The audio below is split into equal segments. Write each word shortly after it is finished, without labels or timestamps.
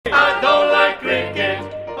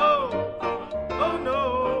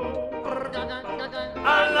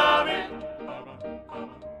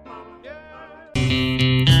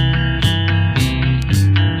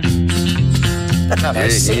You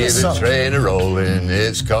hear the train a-rolling,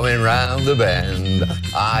 it's coming round the bend.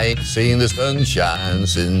 I ain't seen the sunshine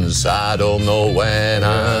since I don't know when.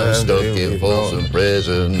 I'm stuck in Folsom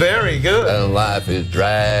Prison. Very good. And life is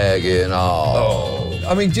dragging on.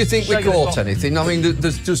 I mean, do you think we caught anything? I mean,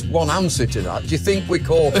 there's just one answer to that. Do you think we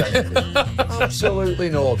caught anything?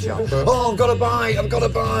 Absolutely no chance. Oh, I've got a bite, I've got a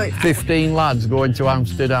bite. 15 lads going to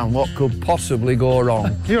Amsterdam. What could possibly go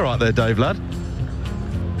wrong? You're right there, Dave, lad.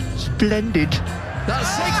 Splendid.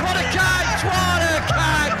 That's it, what a catch, what a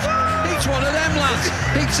catch! Each one of them lads,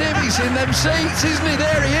 it's him, he's in them seats, isn't he?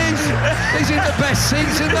 There he is. He's in the best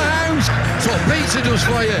seats in the house. That's what pizza does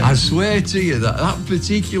for you. I swear to you that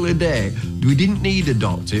particular day, we didn't need a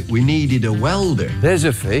doctor, we needed a welder. There's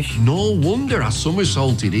a fish. No wonder I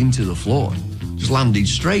somersaulted into the floor. Just landed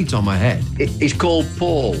straight on my head. He's called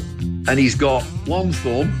Paul, and he's got one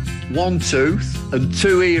thumb, one tooth, and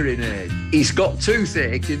 2 hearing aids. He's got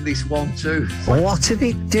toothache in this one tooth. What are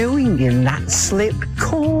they doing in that slip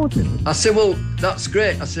cordon? I said, well, that's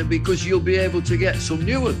great. I said, because you'll be able to get some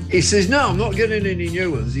new ones. He says, no, I'm not getting any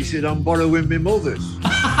new ones. He said, I'm borrowing my mother's.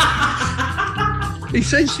 He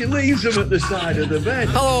said she leaves them at the side of the bed.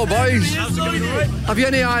 Hello, boys. Have you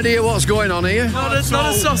any idea what's going on here? Not a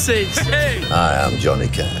sausage. I am Johnny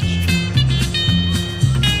Cash.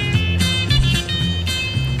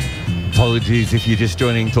 Apologies if you're just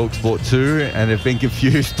joining TalkSport 2 and have been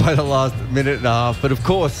confused by the last minute and a half. But of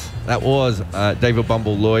course, that was David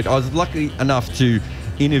Bumble Lloyd. I was lucky enough to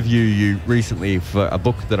interview you recently for a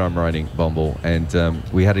book that I'm writing, Bumble. And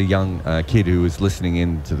we had a young kid who was listening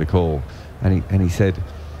in to the call. And he said,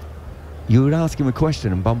 you would ask him a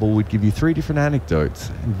question and Bumble would give you 3 different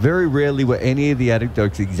anecdotes. And very rarely were any of the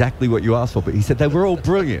anecdotes exactly what you asked for. But he said they were all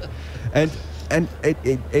brilliant. And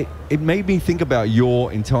it made me think about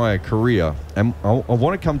your entire career, and I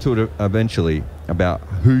want to come to it eventually about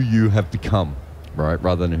who you have become, right,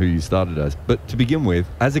 rather than who you started as. But to begin with,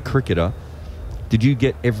 as a cricketer, did you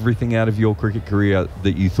get everything out of your cricket career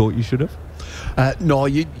that you thought you should have? No,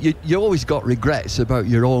 you always got regrets about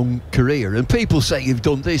your own career, and people say you've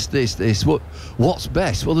done this. What's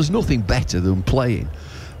best? Well, there's nothing better than playing.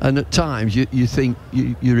 And at times you think,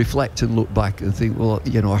 you reflect and look back and think, well,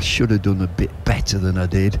 you know, I should have done a bit better than I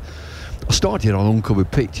did. I started on uncovered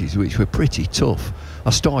pitches, which were pretty tough. I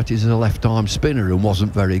started as a left-arm spinner and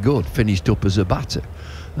wasn't very good. Finished up as a batter.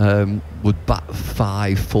 Would bat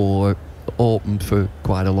 5-4, opened for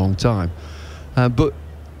quite a long time. But,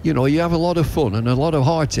 you know, you have a lot of fun and a lot of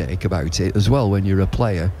heartache about it as well when you're a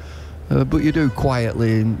player. But you do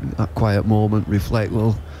quietly, in that quiet moment, reflect,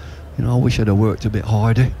 well, you know, I wish I'd have worked a bit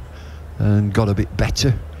harder and got a bit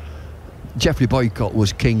better. Geoffrey Boycott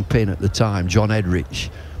was kingpin at the time, John Edrich,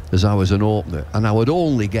 as I was an opener, and I would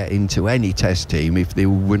only get into any test team if they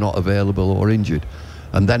were not available or injured.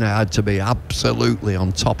 And then I had to be absolutely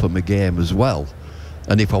on top of my game as well.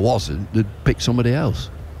 And if I wasn't, they'd pick somebody else.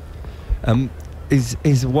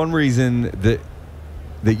 Is one reason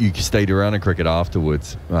that you stayed around in cricket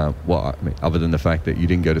afterwards, other than the fact that you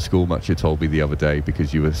didn't go to school much, you told me the other day,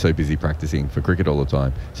 because you were so busy practicing for cricket all the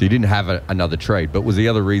time. So you didn't have another trade. But was the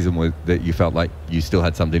other reason that you felt like you still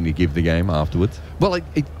had something to give the game afterwards? Well,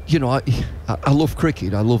 I love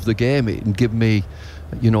cricket. I love the game. It can give me,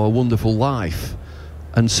 you know, a wonderful life.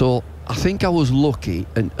 And so I think I was lucky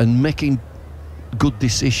and making good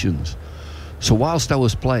decisions. So whilst I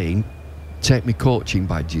was playing, take me coaching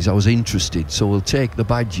badges, I was interested, so we'll take the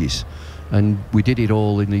badges. And we did it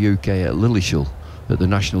all in the UK at Lillishall, at the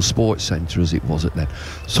National Sports Centre as it was at then.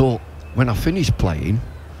 So when I finished playing,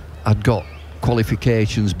 I'd got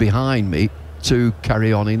qualifications behind me to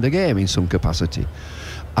carry on in the game in some capacity.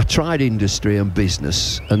 I tried industry and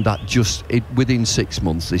business, and that within 6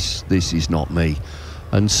 months, this is not me.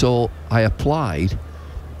 And so I applied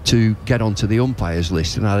to get onto the umpires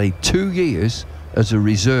list, and I did 2 years as a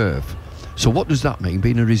reserve. So what does that mean,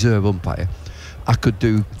 being a reserve umpire? I could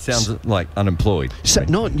do... It sounds like unemployed.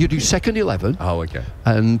 No, you do second 11. Oh, okay.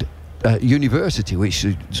 And university, which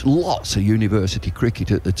is lots of university cricket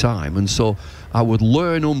at the time. And so I would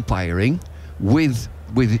learn umpiring with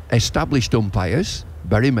established umpires,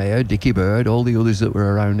 Barry Mayer, Dickie Bird, all the others that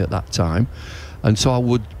were around at that time. And so I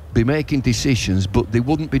would be making decisions, but they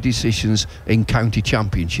wouldn't be decisions in county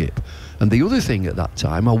championship. And the other thing at that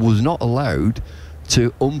time, I was not allowed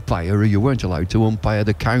to umpire, or you weren't allowed to umpire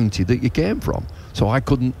the county that you came from. So I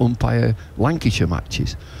couldn't umpire Lancashire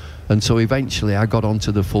matches. And so eventually I got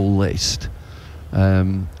onto the full list.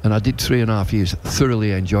 And I did 3.5 years,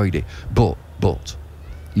 thoroughly enjoyed it. But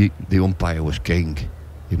the umpire was king.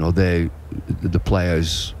 You know, the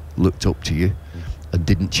players looked up to you and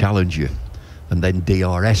didn't challenge you. And then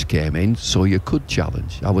DRS came in, so you could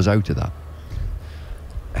challenge. I was out of that.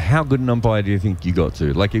 How good an umpire do you think you got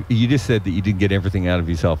to? Like, you just said that you didn't get everything out of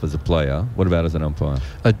yourself as a player. What about as an umpire?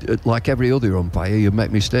 Like every other umpire, you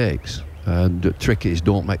make mistakes, and the trick is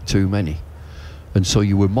don't make too many. And so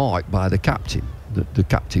you were marked by the captain. The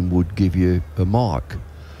captain would give you a mark,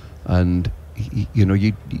 and you know,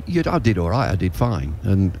 I did all right. I did fine,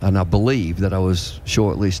 and I believe that I was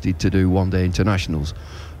shortlisted to do one-day internationals.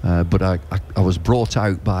 But I was brought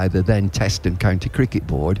out by the then Test and County Cricket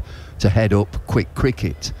Board to head up quick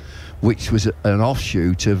cricket, which was an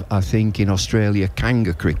offshoot of, I think, in Australia,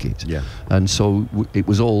 Kanga cricket. Yeah. And so it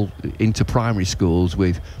was all into primary schools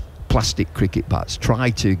with plastic cricket bats. Try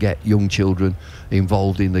to get young children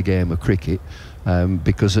involved in the game of cricket,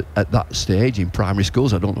 because at that stage in primary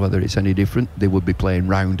schools, I don't know whether it's any different, they would be playing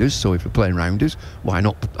rounders. So if you're playing rounders, why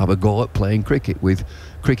not have a go at playing cricket with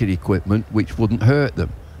cricket equipment which wouldn't hurt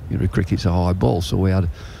them? You know, cricket's a hard ball, so we had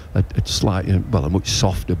a much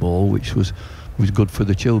softer ball, which was good for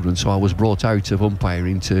the children. So I was brought out of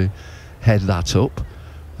umpiring to head that up,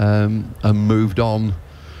 and moved on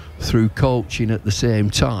through coaching at the same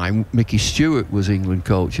time. Mickey Stewart was England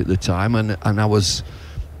coach at the time, and I was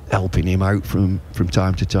helping him out from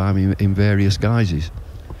time to time in various guises.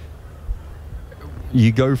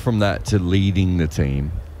 You go from that to leading the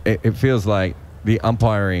team. It feels like the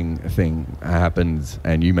umpiring thing happens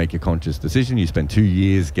and you make a conscious decision. You spend 2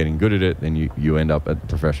 years getting good at it, then you end up at the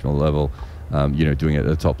professional level, doing it at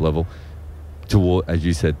the top level, as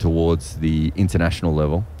you said, towards the international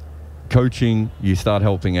level. Coaching, you start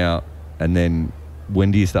helping out, and then when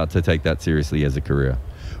do you start to take that seriously as a career?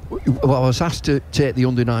 Well, I was asked to take the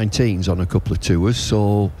under-19s on a couple of tours,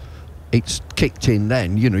 so it's kicked in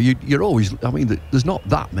then. You know, you're always, I mean, there's not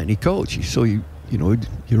that many coaches, so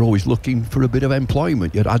you're always looking for a bit of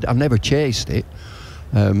employment. I never chased it.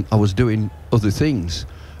 I was doing other things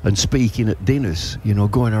and speaking at dinners,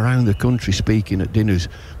 going around the country speaking at dinners,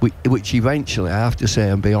 which eventually, I have to say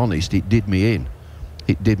and be honest, it did me in.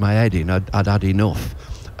 It did my head in. I'd had enough.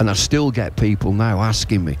 And I still get people now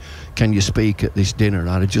asking me, can you speak at this dinner? And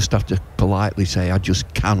I just have to politely say, I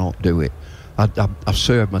just cannot do it. I've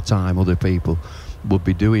served my time. Other people would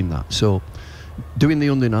be doing that. So doing the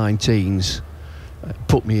under-19s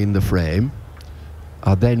put me in the frame.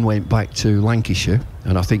 I then went back to Lancashire,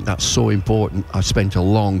 and I think that's so important. I spent a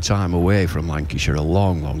long time away from Lancashire, a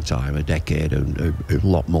long time, a decade, and a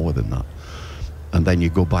lot more than that. And then you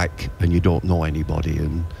go back and you don't know anybody,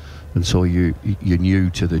 and so you're new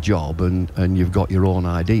to the job, and you've got your own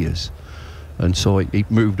ideas. And so it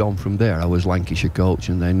moved on from there. I was Lancashire coach,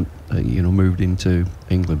 and then moved into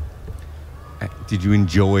England. Did you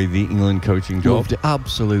enjoy the England coaching job? Loved it,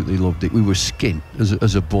 absolutely loved it. We were skint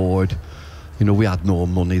as a board. We had no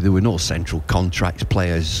money. There were no central contracts.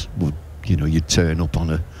 Players would, you'd turn up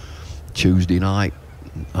on a Tuesday night,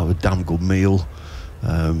 have a damn good meal,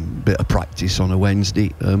 bit of practice on a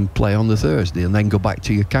Wednesday, and play on the Thursday, and then go back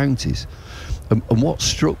to your counties. And what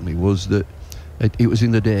struck me was that it was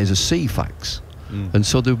in the days of CFAX, and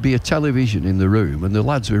so there would be a television in the room, and the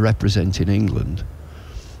lads were representing England,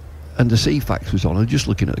 and the CFAX was on, and just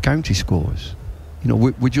looking at the county scores.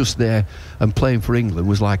 We're just there, and playing for England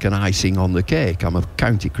was like an icing on the cake. I'm a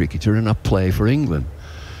county cricketer and I play for England.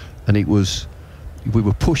 And we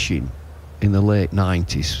were pushing in the late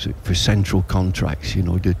 90s for central contracts,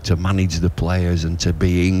 to manage the players and to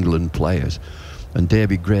be England players. And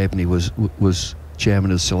David Graveney was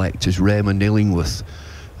chairman of selectors. Raymond Illingworth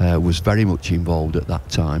was very much involved at that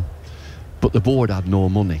time. But the board had no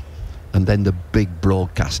money. And then the big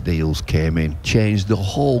broadcast deals came in, changed the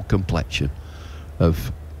whole complexion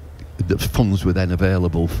of the funds. Were then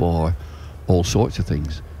available for all sorts of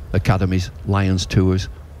things: academies, Lions tours,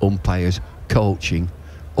 umpires, coaching,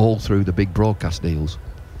 all through the big broadcast deals.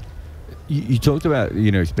 You talked about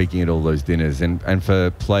speaking at all those dinners, and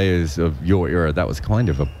for players of your era, that was kind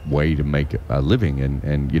of a way to make a living,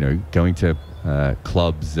 and going to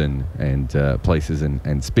clubs and places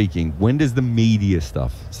and speaking. When does the media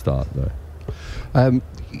stuff start though?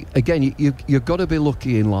 Again, you've got to be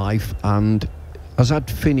lucky in life, and as I'd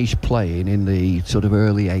finished playing in the sort of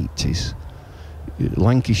early 80s,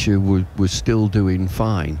 Lancashire was still doing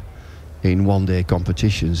fine in one-day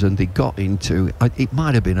competitions, and they got into, it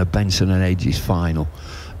might have been a Benson and Hedges final.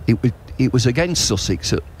 It was against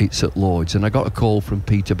Sussex at Lloyd's, and I got a call from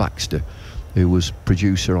Peter Baxter, who was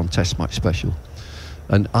producer on Test Match Special,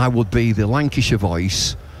 and I would be the Lancashire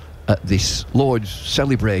voice at this Lloyd's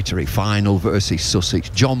celebratory final versus Sussex.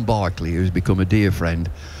 John Barclay, who's become a dear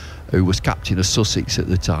friend, who was captain of Sussex at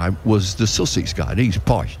the time, was the Sussex guy. And he's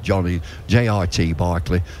posh, JRT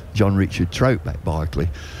Barclay, John Richard Troutbeck Barclay.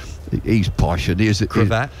 He's posh, and he's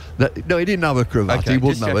Cravat? No, he didn't have a cravat. Okay, He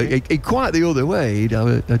wouldn't just have it. He quite the other way. He'd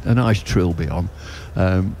have a nice trilby on.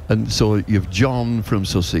 And so you've John from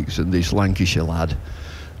Sussex and this Lancashire lad.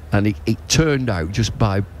 And it turned out, just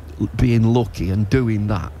by being lucky and doing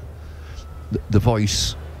that, the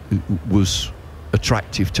voice was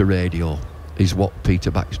attractive to radio, is what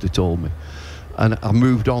Peter Baxter told me. And I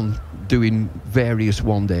moved on doing various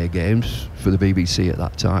one-day games for the BBC at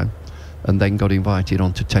that time, and then got invited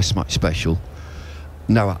onto Test Match Special.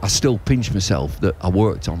 Now, I still pinch myself that I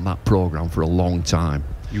worked on that programme for a long time.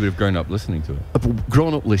 You would have grown up listening to it. I've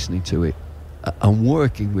grown up listening to it. I'm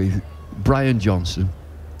working with Brian Johnson,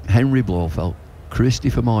 Henry Blofeld,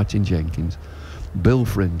 Christopher Martin Jenkins, Bill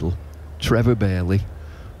Frindle, Trevor Bailey,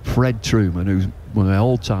 Fred Truman, who's one of my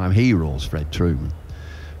all-time heroes, Fred Truman,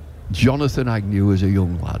 Jonathan Agnew as a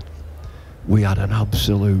young lad. We had an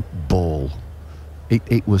absolute ball.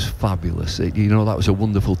 It was fabulous. That was a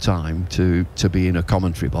wonderful time to be in a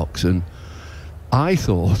commentary box. And I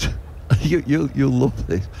thought, you'll love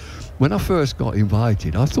this. When I first got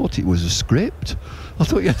invited, I thought it was a script. I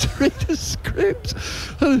thought you had to read a script.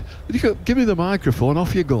 And you go, give me the microphone,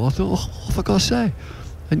 off you go. I thought, what have I got to say?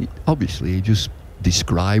 And obviously, you just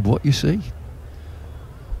describe what you see.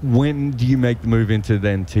 When do you make the move into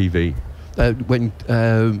then TV? When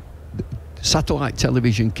satellite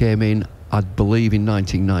television came in, I believe in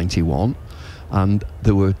 1991, and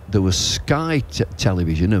there was Sky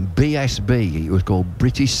Television and BSB. It was called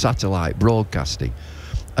British Satellite Broadcasting,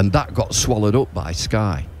 and that got swallowed up by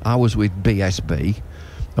Sky. I was with BSB,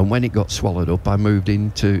 and when it got swallowed up, I moved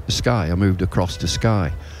into Sky. I moved across to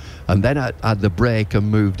Sky, and then I had the break and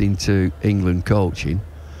moved into England coaching,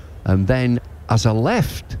 and then as I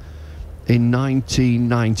left in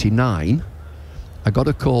 1999, I got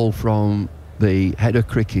a call from the head of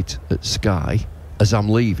cricket at Sky as I'm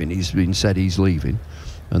leaving. He's been said he's leaving,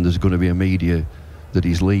 and there's going to be a media that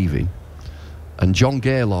he's leaving. And John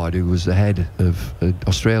Gaylord, who was the head of an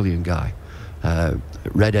Australian guy,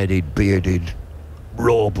 red-headed, bearded,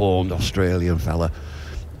 raw-boned Australian fella,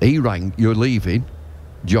 he rang, "You're leaving,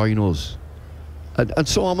 join us." And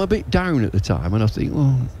so I'm a bit down at the time, and I think,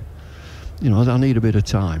 I need a bit of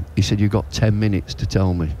time. He said, "You've got 10 minutes to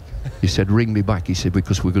tell me." He said, "Ring me back." He said,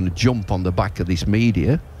 "Because we're going to jump on the back of this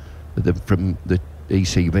media from the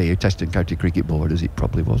ECB, Test and County Cricket Board, as it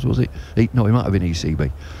probably was it? No, it might have been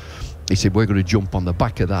ECB. He said, "We're going to jump on the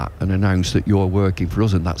back of that and announce that you're working for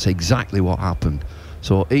us," and that's exactly what happened.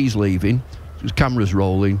 So he's leaving, cameras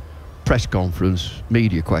rolling, press conference,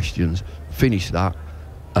 media questions, finish that,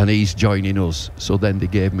 and he's joining us. So then they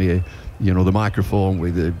gave me the microphone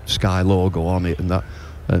with the Sky logo on it and that.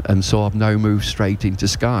 And so I've now moved straight into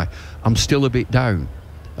Sky. I'm still a bit down.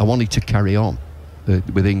 I wanted to carry on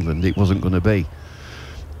with England. It wasn't going to be.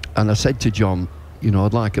 And I said to John,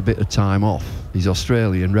 I'd like a bit of time off. He's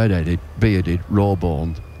Australian, red-headed, bearded,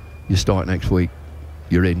 raw-boned. You start next week.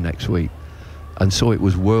 You're in next week. And so it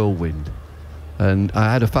was whirlwind. And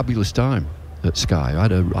I had a fabulous time at Sky. I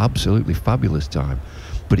had an absolutely fabulous time.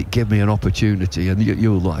 But it gave me an opportunity, and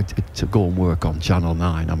you'll like to go and work on Channel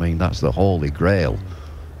 9. I mean, that's the holy grail.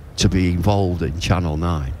 To be involved in Channel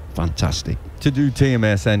 9, fantastic. To do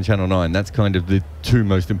TMS and Channel 9, that's kind of the two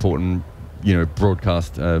most important,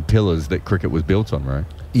 broadcast pillars that cricket was built on, right?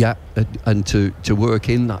 Yeah, and to work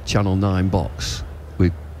in that Channel 9 box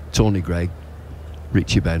with Tony Gregg,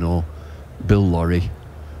 Richie Beno, Bill Lorry,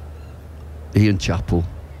 Ian Chappell,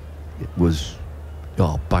 it was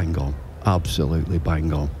bang on, absolutely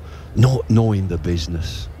bang on. Knowing the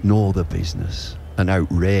business, and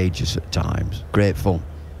outrageous at times, great fun.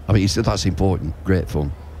 I mean, that's important. Great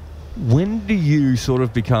fun. When do you sort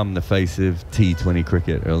of become the face of T20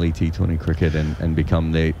 cricket, early T20 cricket, and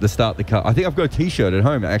become the start the car? I think I've got a T-shirt at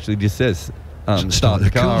home. It actually just says start the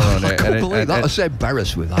car on it. I can't believe that. I was so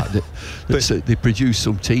embarrassed with that. They produced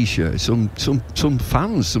some T-shirts, some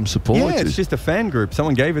fans, some supporters. Yeah, it's just a fan group.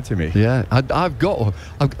 Someone gave it to me. Yeah, I've got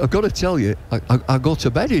to tell you, I go to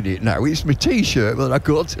bed in it now. It's my T-shirt, but I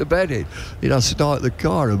go to bed in. I start the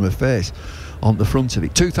car on my face. On the front of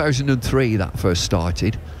it. 2003 that first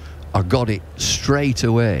started. I got it straight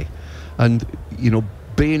away. And,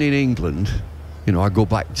 being in England, I go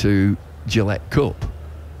back to Gillette Cup.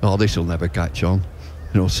 Oh, this will never catch on.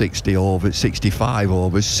 60 overs, 65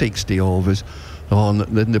 overs, 60 overs. Oh, and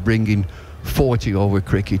then they're bringing 40 over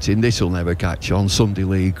cricket in. This will never catch on. Sunday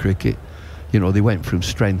League cricket. They went from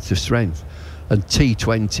strength to strength. And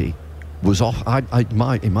T20 was off, in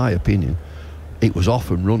my opinion, it was off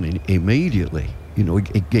and running immediately.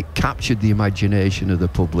 It captured the imagination of the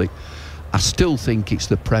public. I still think it's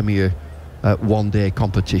the premier one-day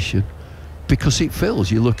competition. because it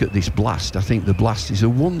fills. You look at this Blast. I think the Blast is a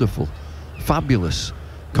wonderful, fabulous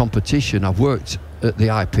competition. I've worked at the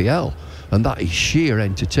IPL, and that is sheer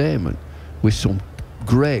entertainment with some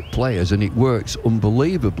great players, and it works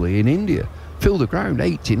unbelievably in India. Fill the ground,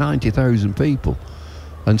 80, 90,000 people.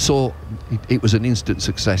 And so it was an instant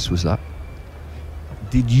success, was that.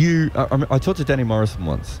 Did you... I talked to Danny Morrison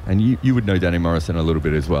once, and you would know Danny Morrison a little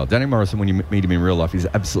bit as well. Danny Morrison, when you meet him in real life, is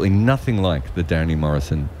absolutely nothing like the Danny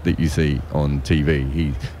Morrison that you see on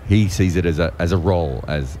TV. He sees it as a role,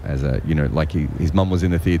 as a, you know, like his mum was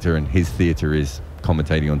in the theatre and his theatre is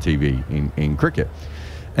commentating on TV in cricket.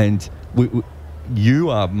 And you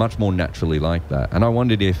are much more naturally like that. And I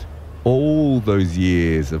wondered if all those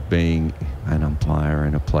years of being an umpire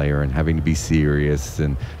and a player and having to be serious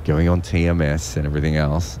and going on TMS and everything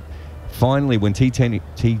else, finally when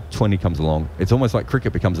T20 comes along, it's almost like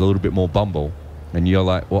cricket becomes a little bit more Bumble, and you're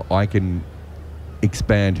like, well, I can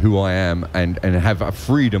expand who I am and have a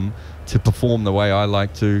freedom to perform the way I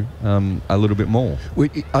like to a little bit more.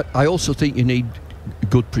 I also think you need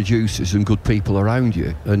good producers and good people around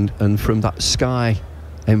you, and from that Sky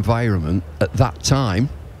environment at that time,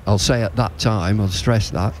 I'll say at that time, I'll stress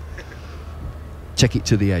that, take it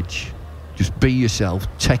to the edge. Just be yourself,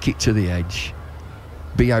 take it to the edge,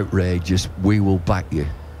 be outrageous, we will back you.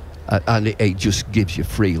 And it just gives you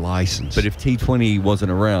free license. But if T20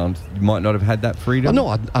 wasn't around, you might not have had that freedom? No,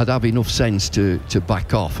 I'd have enough sense to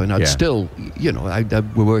back off, and I'd still, you know,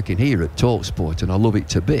 we're working here at TalkSport, and I love it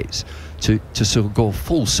to bits, to sort of go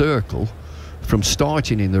full circle from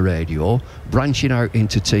starting in the radio, branching out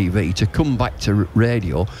into TV, to come back to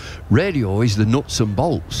radio. Radio is the nuts and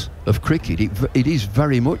bolts of cricket. It is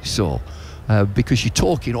very much so, because you're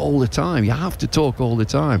talking all the time. You have to talk all the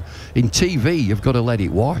time. In TV, you've got to let it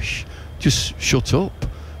wash. Just shut up.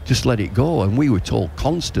 Just let it go. And we were told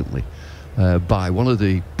constantly by one of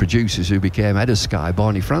the producers who became head of Sky,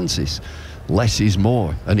 Barney Francis, less is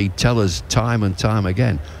more. And he'd tell us time and time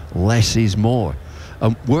again, less is more.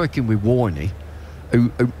 And working with Warney,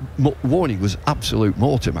 Warney was absolute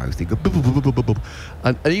motor-mouth. He'd go,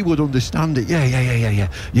 and he would understand it.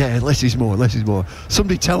 Yeah, less is more, less is more.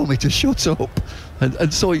 Somebody tell me to shut up.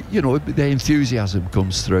 And so, you know, the enthusiasm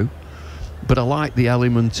comes through. But I like the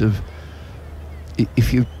element of,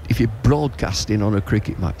 if you're broadcasting on a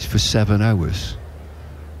cricket match for 7 hours,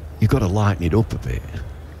 you've got to lighten it up a bit.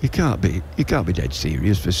 You can't be dead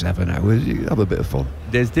serious for 7 hours. You have a bit of fun.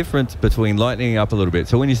 There's difference between lightening up a little bit.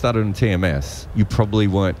 So when you started on TMS, you probably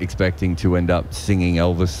weren't expecting to end up singing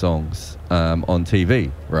Elvis songs on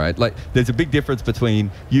TV, right? Like, there's a big difference between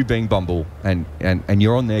you being Bumble and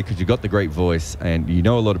you're on there because you got the great voice and you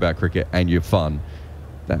know a lot about cricket and you're fun.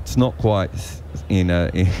 That's not quite in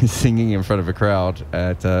singing in front of a crowd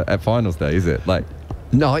at finals day, is it? Like,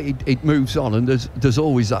 no, it moves on, and there's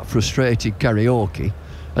always that frustrated karaoke.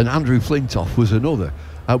 And Andrew Flintoff was another.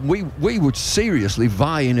 And we were seriously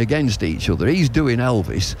vying against each other. He's doing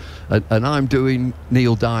Elvis, and I'm doing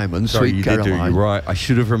Neil Diamond, Sorry, Sweet Caroline. Did do, you're right. I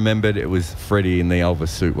should have remembered it was Freddie in the Elvis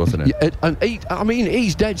suit, wasn't it? Yeah, and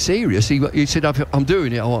he's dead serious. He said, I'm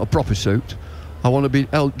doing it, I want a proper suit. I want to be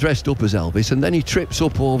dressed up as Elvis. And then he trips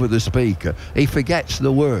up over the speaker. He forgets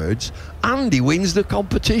the words, and he wins the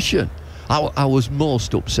competition. I was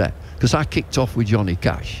most upset, because I kicked off with Johnny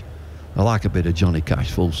Cash. I like a bit of Johnny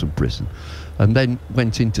Cash, Folsom Prison, and then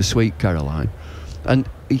went into Sweet Caroline. And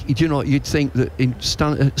you know, you'd think that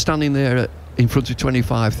standing there in front of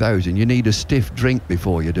 25,000, you need a stiff drink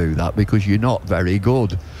before you do that, because you're not very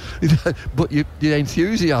good. But the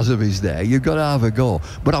enthusiasm is there. You've got to have a go.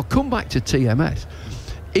 But I'll come back to TMS.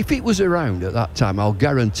 If it was around at that time, I'll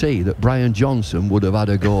guarantee that Brian Johnson would have had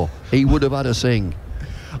a go. He would have had a sing.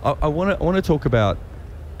 I want to talk about.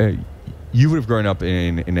 You would have grown up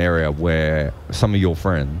in an area where some of your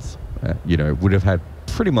friends, would have had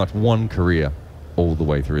pretty much one career all the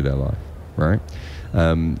way through their life, right?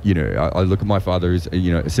 I look at my father, who's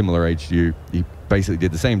a similar age to you. He basically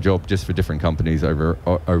did the same job, just for different companies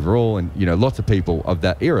overall, and lots of people of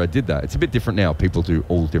that era did that. It's a bit different now. People do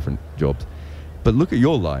all different jobs, but look at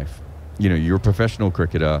your life. You're a professional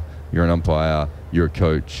cricketer. You're an umpire. You're a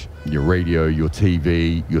coach. You're radio. You're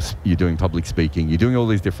TV. You're doing public speaking. You're doing all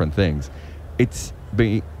these different things. It's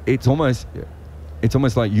almost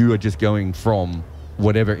like you are just going from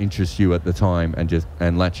whatever interests you at the time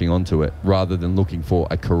and latching onto it, rather than looking for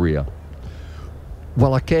a career.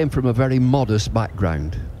 Well, I came from a very modest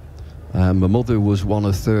background. My mother was one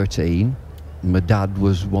of 13. My dad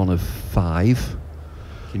was one of 5.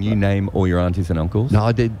 Can you name all your aunties and uncles? No,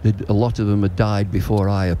 I did. A lot of them had died before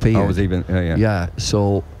I appeared. I was even, Yeah,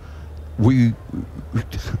 so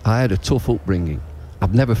I had a tough upbringing.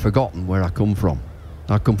 I've never forgotten where I come from.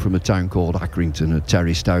 I come from a town called Accrington, a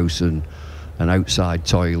terraced house and an outside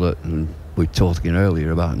toilet, and we were talking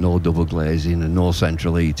earlier about no double glazing and no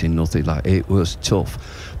central heating, nothing like it. It was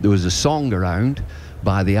tough. There was a song around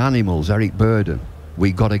by the Animals, Eric Burden,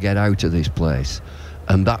 "We got to get out of this place,"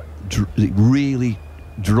 and that it really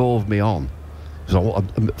drove me on. So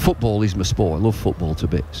football is my sport. I love football to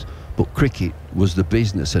bits, but cricket was the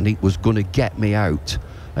business, and it was going to get me out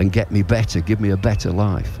and get me better, give me a better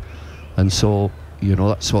life. And so, you know,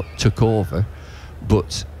 that's what took over.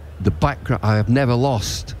 But the background, I have never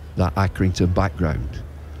lost that Accrington background,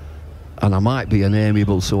 and I might be an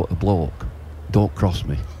amiable sort of bloke. Don't cross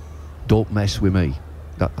me, don't mess with me,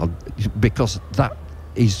 because that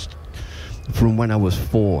is from when I was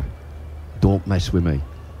 4. Don't mess with me.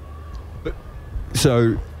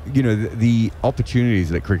 So, you know, the opportunities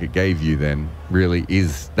that cricket gave you then really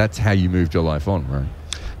that's how you moved your life on, right?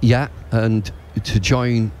 Yeah, and to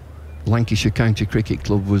join Lancashire County Cricket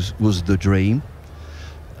Club was the dream.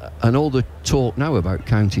 And all the talk now about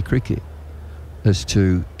county cricket as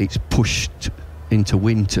to it's pushed into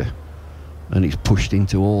winter and it's pushed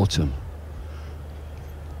into autumn.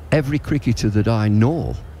 Every cricketer that I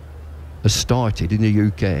know has started in the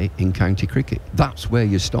UK in county cricket. That's where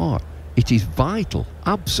you start. It is vital,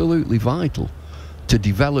 absolutely vital, to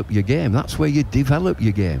develop your game. That's where you develop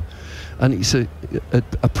your game. And it's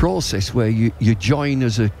a process where you join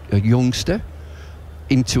as a youngster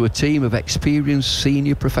into a team of experienced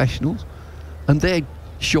senior professionals, and they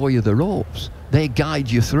show you the ropes. They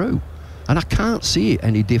guide you through. And I can't see it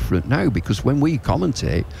any different now, because when we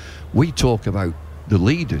commentate, we talk about the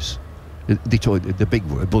leaders. The big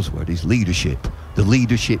word, buzzword, is leadership. The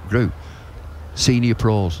leadership group. Senior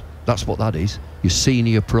pros. That's what that is. Your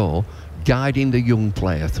senior pro guiding the young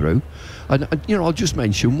player through. And you know, I'll just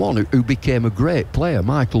mention one who became a great player,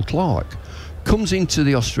 Michael Clarke. Comes into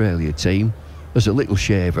the Australia team as a little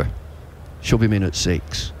shaver. Shove him in at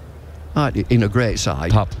 6. In a great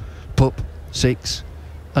side. Pup, 6.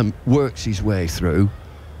 And works his way through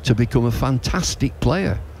to become a fantastic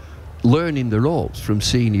player, learning the ropes from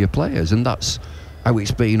senior players. And that's how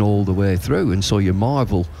it's been all the way through. And so you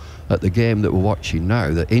marvel at the game that we're watching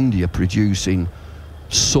now, that India producing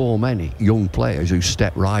so many young players who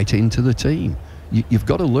step right into the team. You've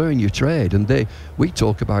got to learn your trade, and we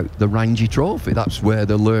talk about the Ranji Trophy. That's where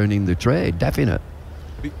they're learning the trade, definite.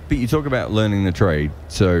 But you talk about learning the trade,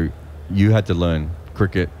 so you had to learn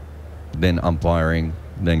cricket, then umpiring,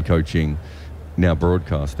 then coaching, now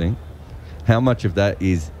broadcasting. How much of that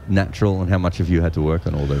is natural, and how much have you had to work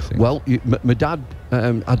on all those things? Well, my dad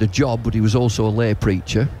had a job, but he was also a lay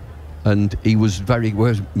preacher. And he was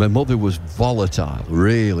my mother was volatile,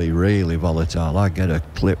 really, really volatile. I get a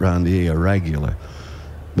clip round the ear regular.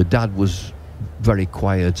 My dad was very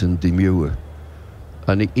quiet and demure.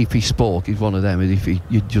 And if he spoke, he's one of them. And if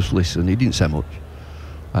you'd just listen, he didn't say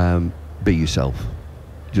much. Be yourself.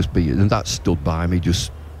 Just be, and that stood by me. Just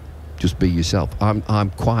be yourself. I'm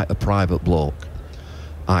quite a private bloke.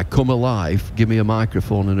 I come alive. Give me a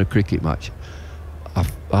microphone and a cricket match,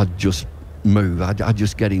 I'd just move. I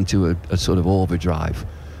just get into a sort of overdrive.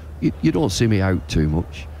 You don't see me out too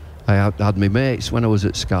much. I had my mates when I was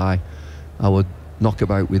at Sky. I would knock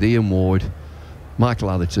about with Ian Ward, Michael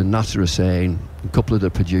Atherton, Nasser Hussain, a couple of the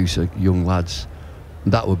producer young lads.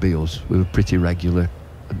 That would be us. We were pretty regular.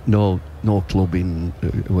 No clubbing,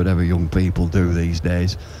 whatever young people do these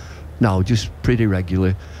days. No, just pretty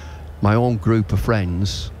regular. My own group of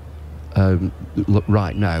friends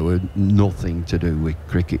right now are nothing to do with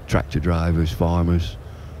cricket. Tractor drivers, farmers,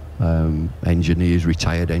 engineers,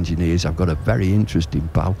 retired engineers. I've got a very interesting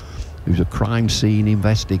pal who's a crime scene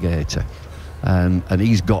investigator, and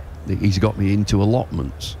he's got me into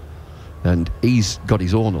allotments, and he's got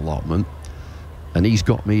his own allotment, and he's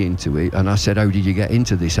got me into it. And I said, how did you get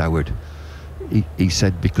into this, Howard? He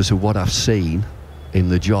said, because of what I've seen in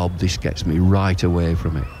the job, this gets me right away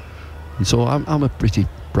from it. And so I'm a pretty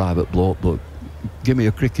private bloke, but give me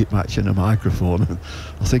a cricket match and a microphone and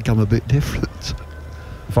I think I'm a bit different.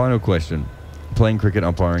 Final question. Playing cricket,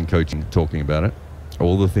 umpiring, coaching, talking about it,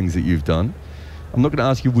 all the things that you've done. I'm not going to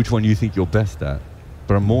ask you which one you think you're best at,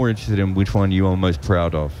 but I'm more interested in which one you are most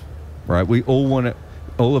proud of, right? We all want to,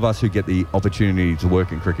 all of us who get the opportunity to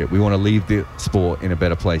work in cricket, we want to leave the sport in a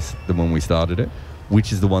better place than when we started it.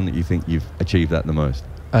 Which is the one that you think you've achieved that the most?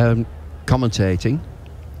 Commentating.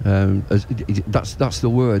 That's the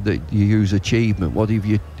word that you use, achievement. What have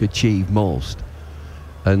you achieved most?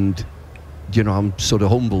 And you know, I'm sort of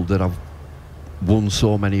humbled that I've won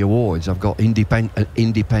so many awards. I've got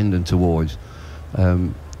independent awards,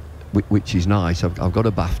 which is nice. I've got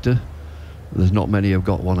a BAFTA. There's not many have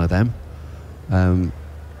got one of them.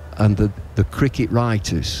 and the cricket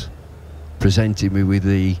writers presented me with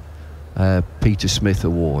the Peter Smith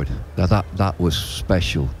Award. Now that was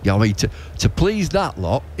special. Yeah, I mean, to please that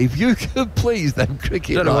lot, if you could please them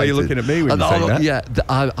cricket writers. I don't know why you're looking at me when you say that.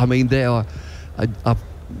 Yeah, I mean, they are. I've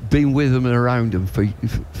been with them and around them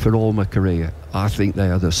for all my career. I think they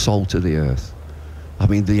are the salt of the earth. I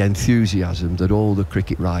mean, the enthusiasm that all the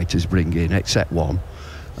cricket writers bring in, except one,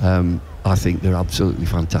 I think they're absolutely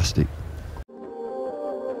fantastic.